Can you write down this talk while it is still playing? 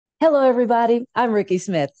Hello, everybody. I'm Ricky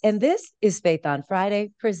Smith, and this is Faith on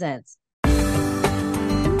Friday Presents.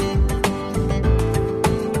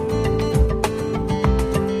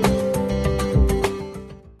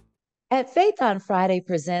 At Faith on Friday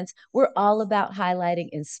Presents, we're all about highlighting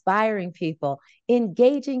inspiring people,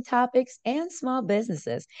 engaging topics, and small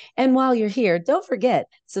businesses. And while you're here, don't forget,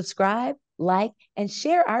 subscribe, like, and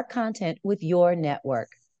share our content with your network.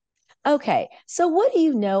 Okay, so what do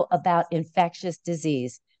you know about infectious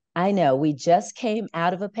disease? I know we just came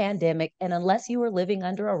out of a pandemic, and unless you were living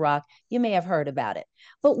under a rock, you may have heard about it.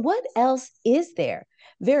 But what else is there?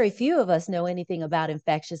 Very few of us know anything about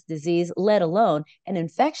infectious disease, let alone an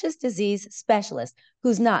infectious disease specialist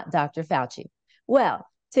who's not Dr. Fauci. Well,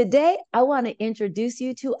 today, I want to introduce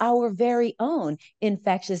you to our very own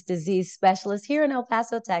infectious disease specialist here in El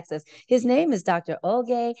Paso, Texas. His name is Dr.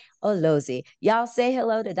 Ogechika Alozie. Y'all say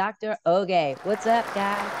hello to Dr. Oge. What's up,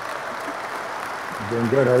 guys? Doing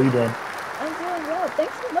good. How are you doing? I'm doing well.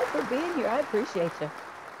 Thanks so much for being here. I appreciate you.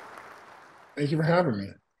 Thank you for having me.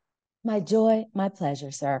 My joy, my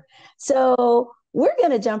pleasure, sir. So we're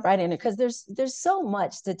going to jump right in it because there's so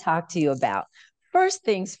much to talk to you about. First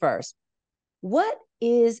things first, what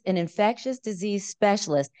is an infectious disease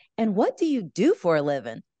specialist and what do you do for a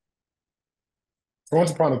living? So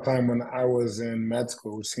once upon a time when I was in med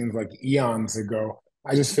school, which seems like eons ago,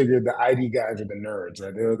 I just figured the ID guys are the nerds,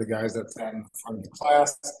 right? They were the guys that sat in front of the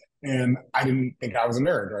class, and I didn't think I was a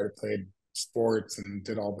nerd, right? I played sports and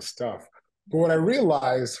did all the stuff. But what I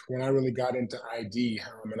realized when I really got into ID,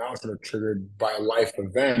 and I was sort of triggered by a life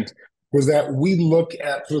event, was that we look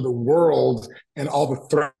at sort of the world and all the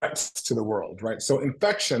threats to the world, right? So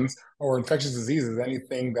infections or infectious diseases,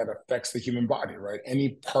 anything that affects the human body, right?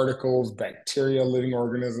 Any particles, bacteria, living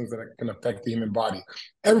organisms that can affect the human body.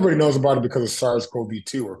 Everybody knows about it because of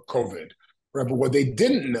SARS-CoV-2 or COVID, right? But what they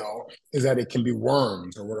didn't know is that it can be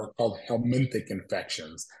worms or what are called helminthic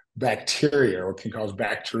infections, bacteria, or can cause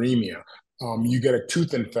bacteremia. You get a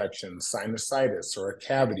tooth infection, sinusitis, or a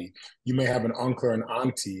cavity. You may have an uncle or an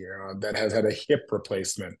auntie that has had a hip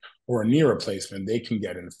replacement or a knee replacement. They can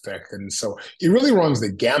get infected. And so it really runs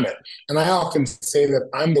the gamut. And I often say that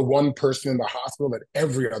I'm the one person in the hospital that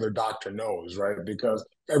every other doctor knows, right? Because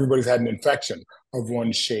everybody's had an infection of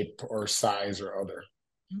one shape or size or other.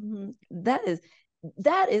 Mm-hmm.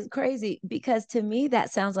 That is crazy because to me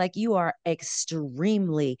that sounds like you are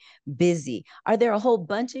extremely busy. Are there a whole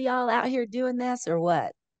bunch of y'all out here doing this or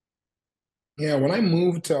what? Yeah, when I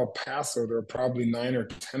moved to El Paso, there were probably 9 or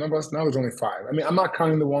 10 of us. Now there's only five. I mean, I'm not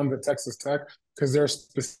counting the ones at Texas Tech because they're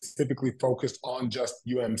specifically focused on just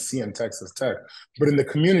UMC and Texas Tech. But in the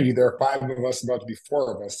community, there are five of us, about to be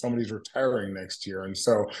four of us. Somebody's retiring next year. And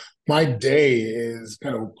so my day is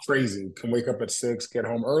kind of crazy. Can wake up at 6, get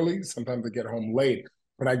home early. Sometimes I get home late.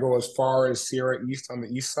 But I go as far as Sierra East on the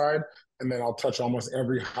east side, and then I'll touch almost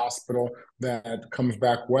every hospital that comes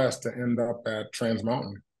back west to end up at Trans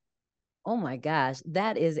Mountain. Oh my gosh,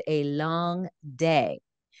 that is a long day.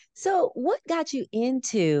 So, what got you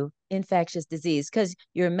into infectious disease? Because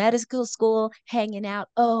you're in medical school, hanging out.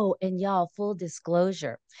 Oh, and y'all, full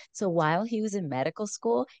disclosure. So, while he was in medical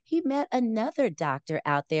school, he met another doctor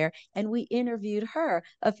out there, and we interviewed her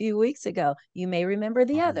a few weeks ago. You may remember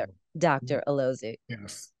the other, Um, Dr. Alozie.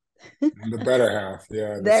 yes. The better half,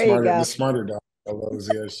 yeah, There you the go. smarter doctor,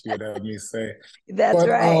 Alozie, as she would have me say. That's But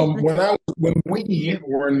right. when we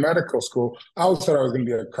were in medical school, I always thought I was going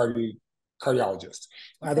to be a cardiologist.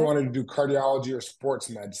 I either Okay. wanted to do cardiology or sports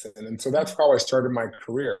medicine, and so that's how I started my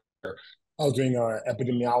career. I was doing an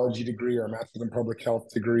epidemiology degree or a master's in public health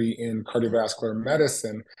degree in cardiovascular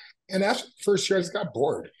medicine, and after the first year, I just got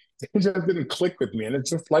bored. It just didn't click with me, and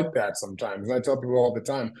it's just like that sometimes. And I tell people all the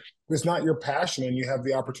time, if it's not your passion and you have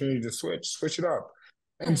the opportunity to switch it up.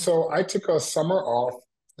 And Yeah. so I took a summer off,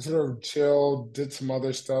 sort of chilled, did some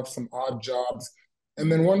other stuff, some odd jobs.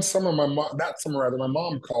 And then one summer, that summer rather, my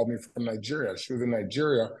mom called me from Nigeria. She was in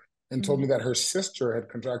Nigeria and told Mhm. me that her sister had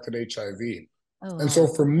contracted HIV. Oh, And so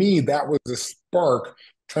wow. for me, that was a spark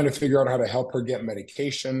trying to figure out how to help her get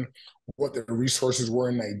medication, what the resources were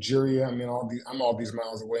in Nigeria. I mean, I'm all these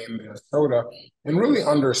miles away in Minnesota, and really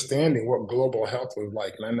understanding what global health was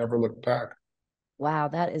like. And I never looked back. Wow,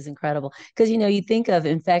 that is incredible. Because, you think of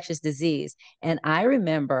infectious disease, and I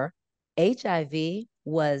remember HIV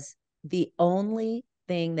was the only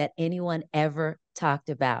thing that anyone ever talked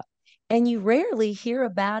about. And you rarely hear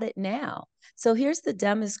about it now. So here's the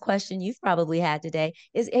dumbest question you've probably had today.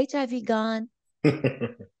 Is HIV gone?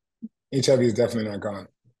 HIV is definitely not gone,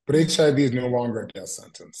 but Mhm. HIV is no longer a death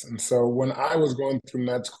sentence. And so when I was going through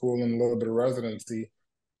med school and a little bit of residency,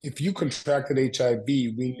 if you contracted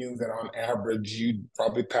HIV, we knew that on average you'd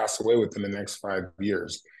probably pass away within the next 5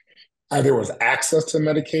 years. Either it was access to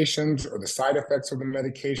medications or the side effects of the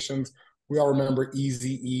medications. We all remember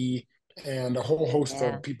Easy E and a whole host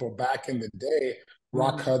Yeah. of people back in the day,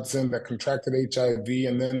 Rock Hmm. Hudson, that contracted HIV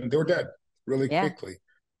and then they were dead really Yeah. quickly.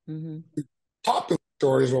 Hmm. Popular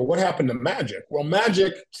stories, well, what happened to Magic? Well,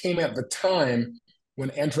 Magic came at the time when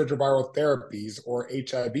antiretroviral therapies or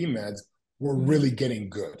HIV meds were Hmm. really getting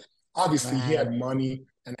good. Obviously, he Right. had money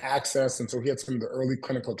and access, and so he had some of the early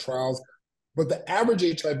clinical trials. But the average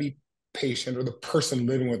HIV patient or the person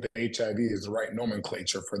living with the HIV is the right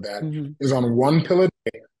nomenclature for that, Hmm. is on one pill a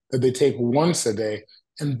day that they take once a day,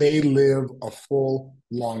 and they live a full,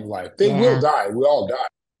 long life. They will Yeah. die. We all die.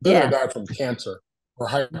 They're going Yeah. to die from cancer or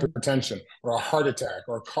hypertension or a heart attack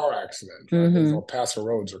or a car accident, right? As Hmm. El Paso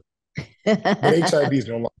roads are. But HIV is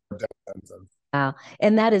no longer a death sentence. Wow.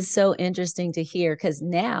 And that is so interesting to hear because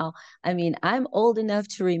now, I mean, I'm old enough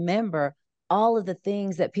to remember all of the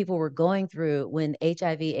things that people were going through when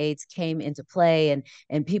HIV AIDS came into play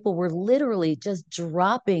and people were literally just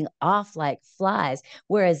dropping off like flies.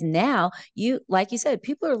 Whereas now, you like you said,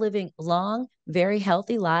 people are living long, very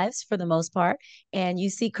healthy lives for the most part. And you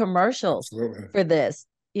see commercials Absolutely. for this,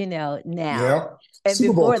 now. Yeah. And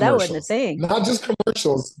Super Bowl before that wasn't a commercials, thing. not just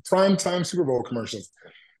commercials, prime time Super Bowl commercials.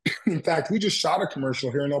 In fact, we just shot a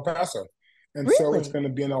commercial here in El Paso. And so it's Really? going to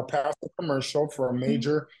be an El Paso commercial for a Mhm.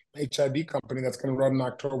 major HIV company that's going to run in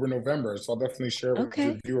October, November. So I'll definitely share it with your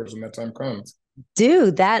Okay. viewers when that time comes.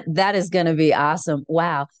 Dude, that is going to be awesome.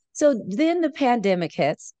 Wow. So then the pandemic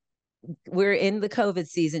hits. We're in the COVID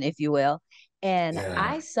season, if you will. And Yeah.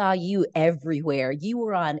 I saw you everywhere. You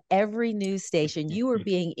were on every news station. You were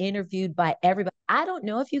being interviewed by everybody. I don't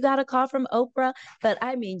know if you got a call from Oprah, but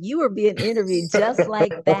I mean, you were being interviewed just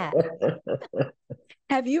like that.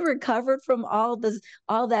 Have you recovered from all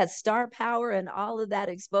that star power and all of that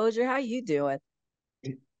exposure? How you doing?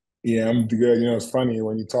 Yeah, I'm good. It's funny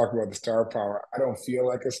when you talk about the star power. I don't feel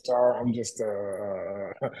like a star. I'm just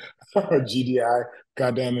a GDI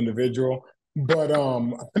goddamn individual. But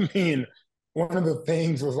I mean, one of the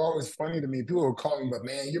things was always funny to me. People would call me, but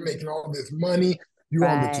man, you're making all this money. You're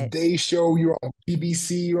on the Right. Today Show. You're on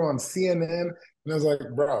BBC. You're on CNN. And I was like,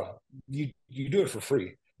 bro, you do it for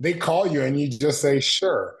free. They call you and you just say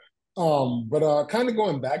sure. But kind of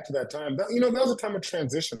going back to that time, that was a time of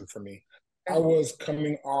transition for me. I was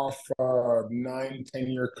coming off a 9, 10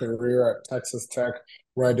 year career at Texas Tech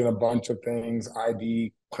where I did a bunch of things,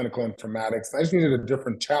 ID, clinical informatics. I just needed a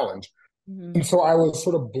different challenge. Mhm. And so I was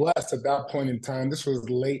sort of blessed at that point in time. This was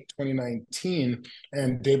late 2019.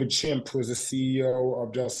 And David Chimp, who was the CEO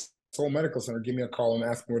of Just Soul Medical Center, gave me a call and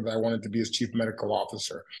asked me whether I wanted to be his chief medical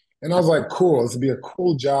officer. And I was like, cool, this would be a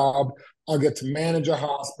cool job. I'll get to manage a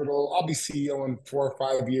hospital. I'll be CEO in 4 or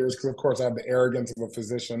 5 years because, of course, I have the arrogance of a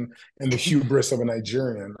physician and the hubris of a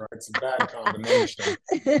Nigerian, right? It's a bad combination.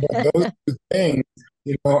 But those two things,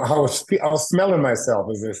 I was smelling myself,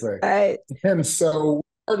 as they say. Right. And so we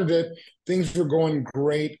started it. Things were going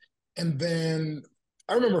great. And then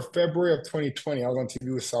I remember February of 2020, I was on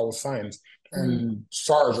TV with Saul Science, Mhm. and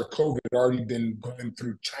SARS or COVID had already been going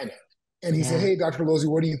through China. And he said, Yeah. hey, Dr. Alozie,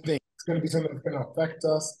 what do you think? It's going to be something that's going to affect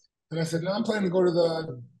us. And I said, no, I'm planning to go to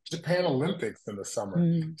the Japan Olympics in the summer.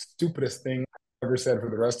 Mhm. Stupidest thing I ever said for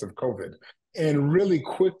the rest of COVID. And really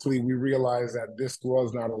quickly, we realized that this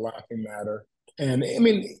was not a laughing matter. And I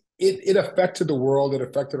mean, it affected the world, it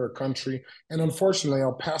affected our country. And unfortunately,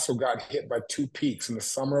 El Paso got hit by two peaks in the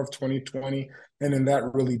summer of 2020 and in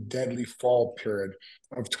that really deadly fall period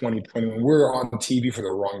of 2020 when we were on TV for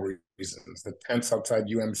the wrong reasons. The tents outside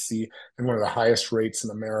UMC and one of the highest rates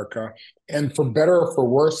in America. And for better or for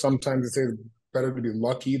worse, sometimes they say it's better to be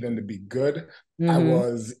lucky than to be good. I Mhm.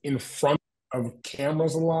 was in front of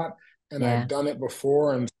cameras a lot and Yeah. I'd done it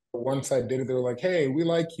before. And once I did it, they were like, hey, we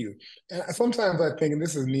like you. And sometimes I think, and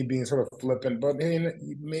this is me being sort of flippant, but hey,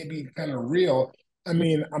 maybe kind of real. I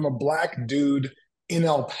mean, I'm a black dude in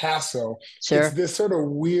El Paso. It's Sure. this sort of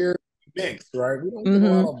weird mix, right? We don't get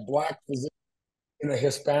a lot Mhm. of black physicians in a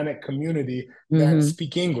Hispanic community that Mhm.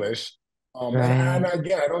 speak English. And Right.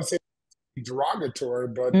 again, I don't say it's derogatory,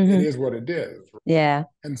 but it Mhm. is what it is. Yeah.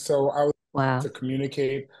 And so I was Wow. to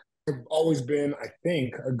communicate. I've always been, I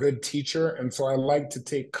think, a good teacher. And so I like to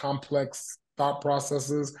take complex thought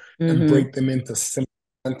processes and Mhm. break them into simple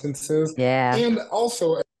sentences. Yeah. And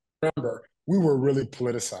also, remember, we were really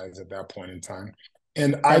politicized at that point in time.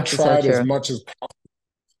 And I That's so tried as true. much as possible,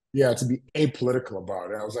 yeah, to be apolitical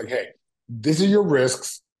about it. I was like, hey, these are your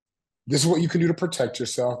risks. This is what you can do to protect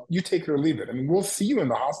yourself. You take it or leave it. I mean, we'll see you in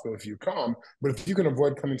the hospital if you come, but if you can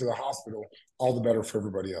avoid coming to the hospital, all the better for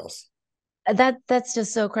everybody else. That's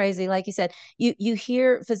just so crazy. Like you said, you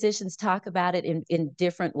hear physicians talk about it in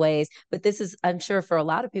different ways, but this is, I'm sure for a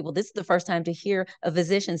lot of people, this is the first time to hear a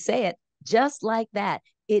physician say it just like that.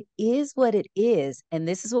 It is what it is, and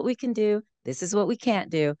this is what we can do. This is what we can't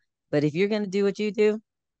do. But if you're going to do what you do,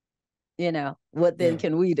 what then Yeah,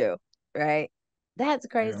 can we do? Right? That's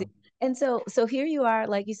yeah. crazy. And so here you are,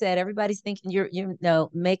 like you said, everybody's thinking you're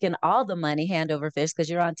making all the money hand over fist because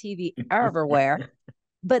you're on TV everywhere.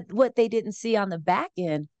 But what they didn't see on the back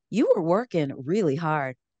end, you were working really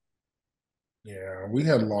hard. Yeah, we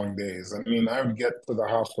had long days. I mean, I would get to the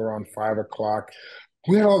house around 5 o'clock.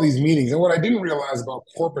 We had all these meetings. And what I didn't realize about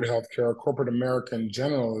corporate healthcare, corporate America in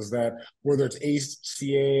general, is that whether it's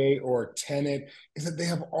ACA or Tenet, is that they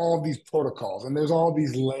have all of these protocols and there's all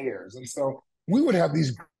these layers. And so we would have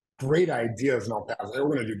these great ideas in El Paso. Hey,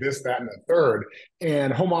 we're going to do this, that, and the third.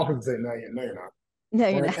 And home office would say, no, you're not. No,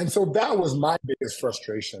 you're Right. not. And so that was my biggest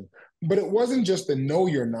frustration. But it wasn't just the no,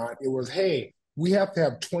 you're not. It was, hey, we have to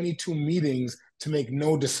have 22 meetings to make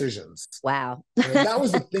no decisions. Wow. Right. That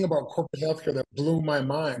was the thing about corporate healthcare that blew my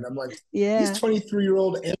mind. I'm like, these Yeah.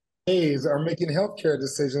 23-year-old MBAs are making healthcare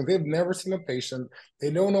decisions. They've never seen a patient.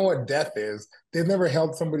 They don't know what death is. They've never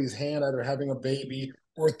held somebody's hand, either having a baby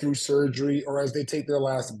or through surgery or as they take their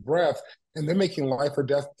last breath. And they're making life or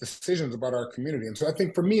death decisions about our community. And so I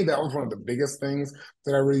think for me, that was one of the biggest things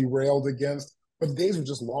that I really railed against. But the days were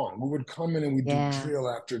just long. We would come in and we'd do Yeah. drill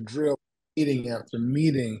after drill, meeting after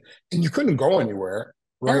meeting, and you couldn't go anywhere,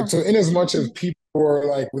 right? No. So in as much as people were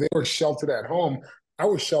like, they were sheltered at home, I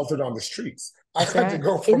was sheltered on the streets. I That's had to right.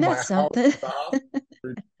 go Isn't from that my house something? to the hospital.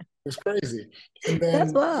 It was crazy. And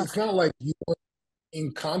That's then wild. it's not like you were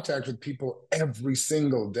in contact with people every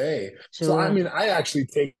single day. So I Sure. mean, I actually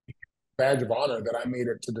take badge of honor that I made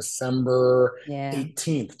it to December Yeah.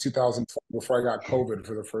 18th, 2012, before I got COVID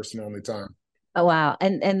for the first and only time. Oh, wow.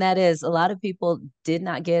 And that is, a lot of people did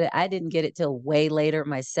not get it. I didn't get it till way later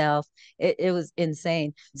myself. It was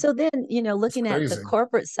insane. So then, It's looking at the crazy.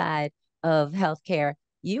 corporate side of healthcare,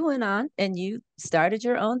 you went on and you started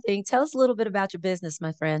your own thing. Tell us a little bit about your business,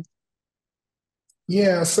 my friend.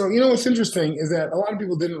 Yeah, so what's interesting is that a lot of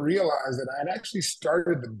people didn't realize that I had actually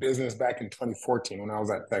started the business back in 2014 when I was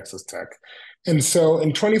at Texas Tech. And so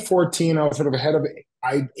in 2014, I was sort of head of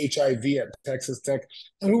HIV at Texas Tech,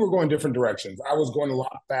 and we were going different directions. I was going a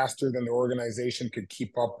lot faster than the organization could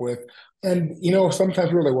keep up with. And sometimes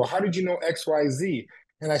people are like, well, how did you know XYZ?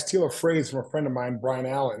 And I steal a phrase from a friend of mine, Brian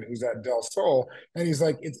Allen, who's at Del Sol, and he's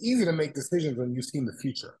like, it's easy to make decisions when you've seen the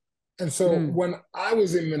future. And so Mm, when I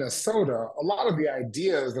was in Minnesota, a lot of the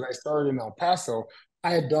ideas that I started in El Paso,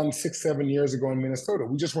 I had done 6, 7 years ago in Minnesota.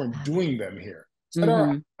 We just weren't doing them here. So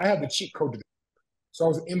mm-hmm, I had the cheat code to do. So I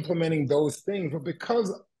was implementing those things. But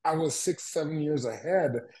because I was 6, 7 years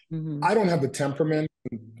ahead, mm-hmm. I don't have the temperament.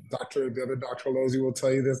 The other Dr. Alozie will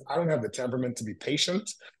tell you this. I don't have the temperament to be patient.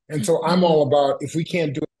 And so I'm all about, if we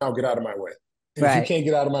can't do it now, get out of my way. And if you Right. can't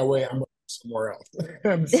get out of my way, I'm going somewhere else.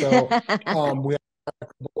 And so we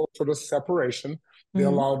sort of separation. They Hmm.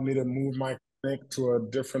 allowed me to move my clinic to a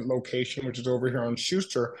different location, which is over here on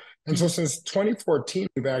Schuster. And so Hmm. since 2014,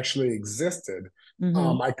 we've actually existed.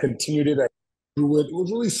 Hmm. I continued it. I grew it. It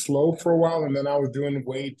was really slow for a while, and then I was doing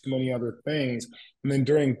way too many other things. And then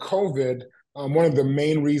during COVID, one of the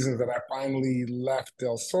main reasons that I finally left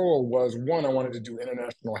Del Sol was, one, I wanted to do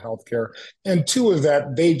international healthcare, and two is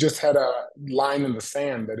that they just had a line in the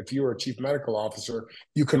sand that if you were a chief medical officer,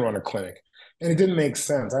 you can run a clinic. And it didn't make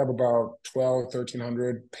sense. I have about 12,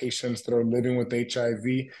 1,300 patients that are living with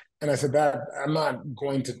HIV. And I said that I'm not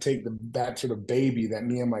going to take that sort of baby that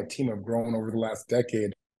me and my team have grown over the last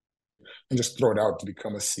decade and just throw it out to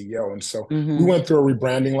become a CEO. And so we Hmm. went through a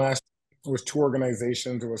rebranding last year. It was two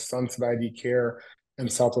organizations. It was Sunset ID Care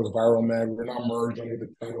and Southwest Viral Med. We're now merged under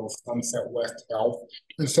the title Sunset West Health.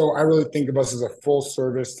 And so I really think of us as a full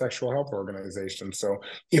service sexual health organization. So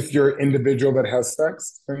if you're an individual that has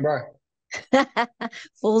sex, swing by.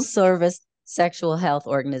 Full service sexual health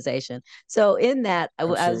organization. So in that, I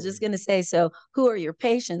was just Absolutely. going to say, so who are your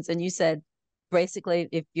patients? And you said basically,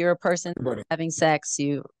 if you're a person Everybody. having sex,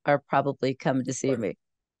 you are probably coming to see Everybody. me.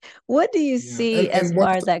 What do you Yeah. see as And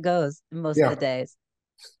far as that goes most of yeah. the days?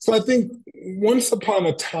 So I think once upon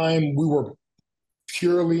a time we were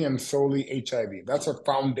purely and solely HIV. That's a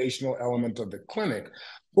foundational element of the clinic.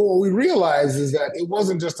 But what we realized is that it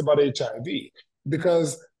wasn't just about HIV,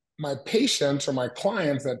 because my patients or my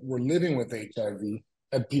clients that were living with HIV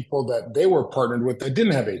had people that they were partnered with that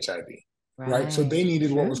didn't have HIV, right? So Right. they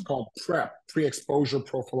needed what Sure. was called PrEP, pre-exposure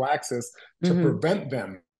prophylaxis, to Mm-hmm. prevent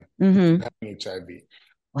them Mm-hmm. from having HIV.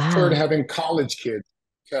 Started Wow. having college kids,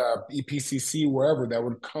 EPCC, wherever, that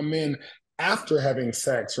would come in after having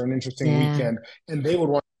sex or an interesting Yeah. weekend, and they would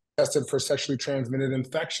want to be tested for sexually transmitted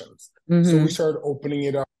infections. So we Mm-hmm. started opening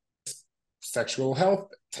it up, sexual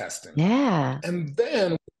health testing. Yeah. And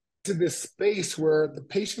then to this space where the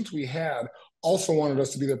patients we had also wanted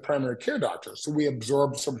us to be their primary care doctor. So we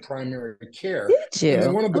absorbed some primary care. Did And then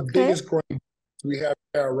you? one of the Okay. biggest growing we have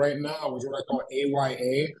right now is what I call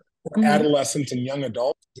AYA, or Mm-hmm. adolescents and young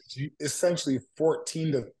adults. It's essentially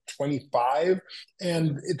 14 to 25.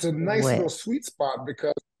 And it's a nice What? little sweet spot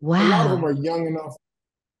because a lot of them Wow. are young enough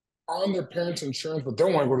on their parents' insurance, but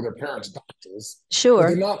don't want to go to their parents' doctors. But they're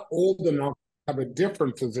Sure. not old enough to have a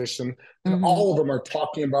different physician. And Mm-hmm. all of them are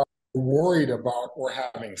talking about, worried about, or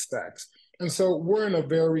having sex. And so we're in a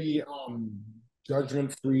very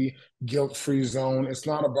judgment-free, guilt-free zone. It's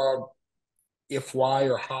not about if, why,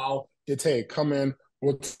 or how. It's, hey, come in,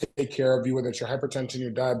 we'll take care of you, whether it's your hypertension,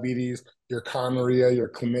 your diabetes, your gonorrhea, your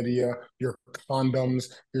chlamydia, your condoms,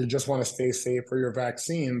 you just want to stay safe, or your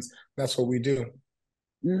vaccines. That's what we do.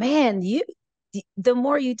 Man, the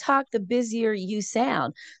more you talk, the busier you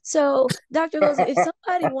sound. So, Dr. Alozie, if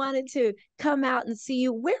somebody wanted to come out and see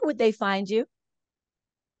you, where would they find you?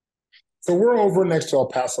 So we're over next to El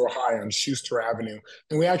Paso High on Schuster Avenue,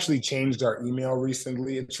 and we actually changed our email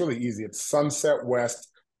recently. It's really easy. It's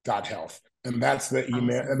sunsetwest.health, and that's the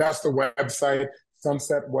email, Awesome. and that's the website,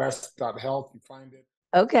 sunsetwest.health. You find it.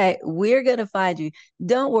 Okay, we're going to find you.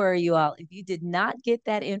 Don't worry, you all. If you did not get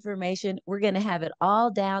that information, we're going to have it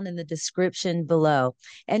all down in the description below.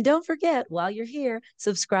 And don't forget, while you're here,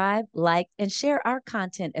 subscribe, like, and share our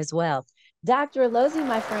content as well. Dr. Alozie,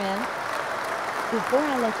 my friend, before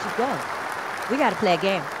I let you go, we got to play a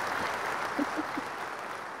game.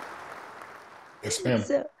 Yes, ma'am.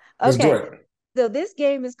 So, Let's do okay. it. So this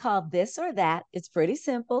game is called This or That. It's pretty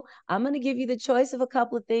simple. I'm going to give you the choice of a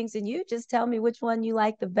couple of things, and you just tell me which one you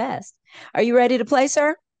like the best. Are you ready to play,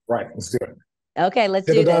 sir? Right, let's do it. Okay, let's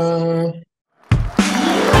do this. Da-da-da.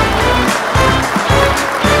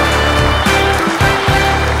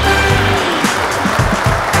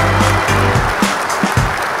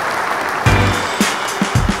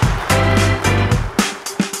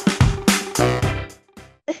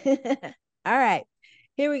 All right,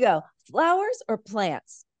 here we go. Flowers or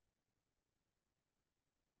plants?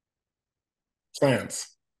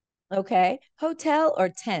 Plants. Okay. Hotel or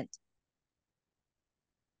tent?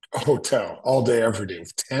 A hotel all day, every day.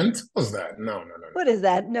 Tent? What's that? No, no, no, no. What is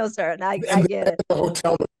that? No, sir. I And get it. the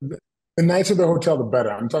hotel, the nicer the hotel, the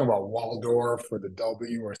better. I'm talking about Waldorf or the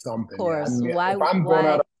W or Of something. Yeah, course. if I'm going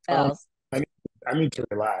Why out of town, else? I need, I need to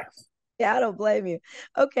relax. Yeah, I don't blame you.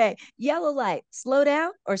 Okay. Yellow light, slow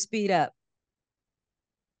down or speed up?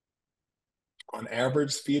 On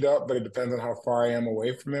average, speed up, but it depends on how far I am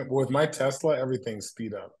away from it. But with my Tesla, everything's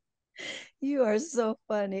speed up. You are so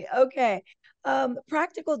funny. Okay.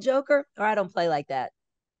 Practical joker, or I don't play like that.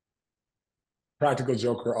 Practical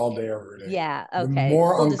joker all day, every day. Yeah, The okay.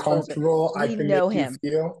 more Full disclosure. uncomfortable I We can know make you him.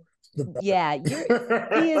 feel, the Yeah,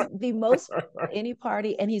 he is better. the most at any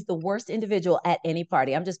party, and he's the worst individual at any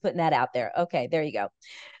party. I'm just putting that out there. Okay, there you go.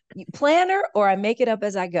 Planner or I make it up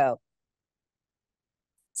as I go.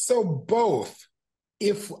 So both.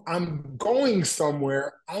 If I'm going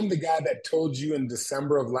somewhere, I'm the guy that told you in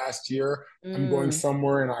December of last year, I'm going Mm,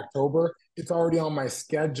 somewhere in October. It's already on my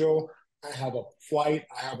schedule. I have a flight,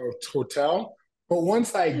 I have a hotel. But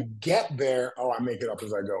once I get there, oh, I make it up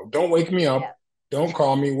as I go. Don't wake me yeah. up. Don't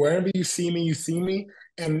call me. Wherever you see me, you see me.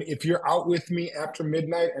 And if you're out with me after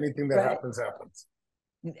midnight, anything that Right. happens, happens.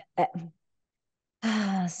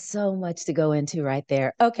 So much to go into right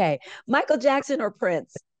there. Okay, Michael Jackson or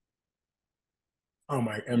Prince? Oh,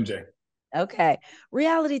 my MJ. Okay,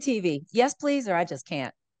 reality TV. Yes, please, or I just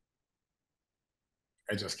can't.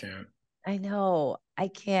 I just can't. I know I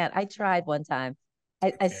can't. I tried one time. I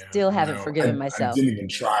I can't. still haven't No, I forgiven didn't myself. even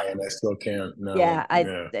try and I still can't. No. Yeah,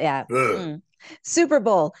 Yeah. yeah. Ugh. Super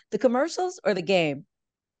Bowl, the commercials or the game?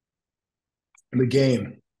 And the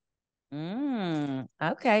game.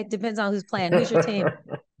 Okay, depends on who's playing. Who's your team?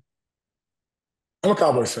 I'm a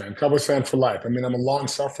Cowboys fan. Cowboys fan for life. I mean, I'm a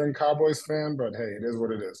long-suffering Cowboys fan, but hey, it is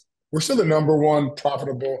what it is. We're still the number one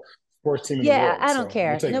profitable sports team in the Yeah, world, I don't so we'll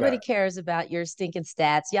care. take Nobody that. cares about your stinking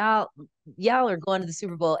stats. Y'all are going to the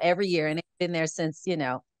Super Bowl every year and it's been there since,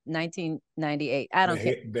 1998. I don't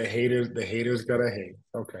care. The haters gotta hate.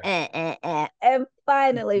 Okay. And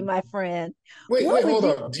finally, my friend, Wait, what would hold you?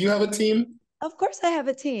 up. Do you have a team? Of course, I have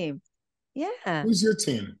a team. Yeah, Who's your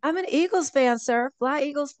team? I'm an Eagles fan, sir. Fly,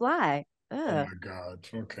 Eagles, fly. Oh my God.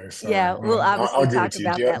 Okay, Yeah, sorry. we'll Well, obviously I'll give it talk to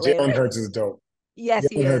you. about that Jalen later. Hurts is dope. Yes,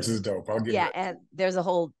 he Jalen Hurts is. is dope. I'll give Yeah, that. and there's a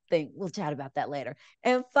whole thing. We'll chat about that later.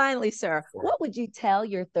 And finally, sir, For it. what would you tell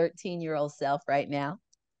your 13-year-old self right now?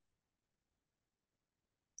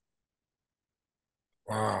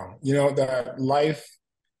 Wow. You know, that life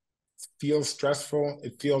feels stressful.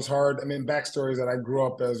 It feels hard. I mean, backstory is that I grew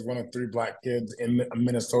up as one of three Black kids in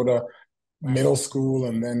Minnesota, Right. middle school,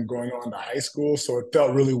 and then going on to high school. So it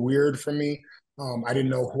felt really weird for me. I didn't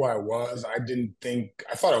know who I was. I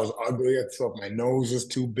thought I was ugly. I thought my nose was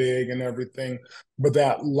too big and everything. But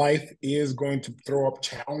that life is going to throw up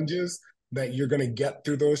challenges, that you're going to get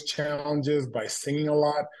through those challenges by singing a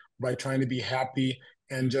lot, by trying to be happy,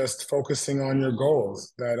 and just focusing on your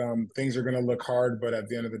goals. That things are going to look hard, but at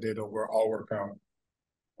the end of the day, they'll all work out.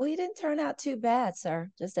 Well, you didn't turn out too bad, sir.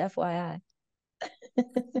 Just FYI.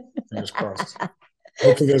 Fingers crossed.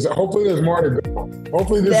 Hopefully there's more to go.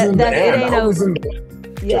 Hopefully this isn't the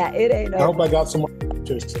end. Yeah, it ain't over. I hope I got some more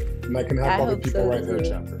chapters and I can help other people write their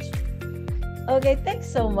chapters. Okay,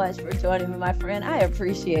 thanks so much for joining me, my friend. I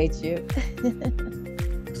appreciate you.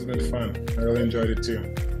 This has been fun. I really enjoyed it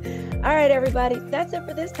too. All right, everybody, that's it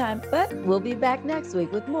for this time, but we'll be back next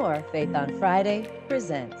week with more Faith on Friday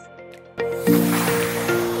Presents.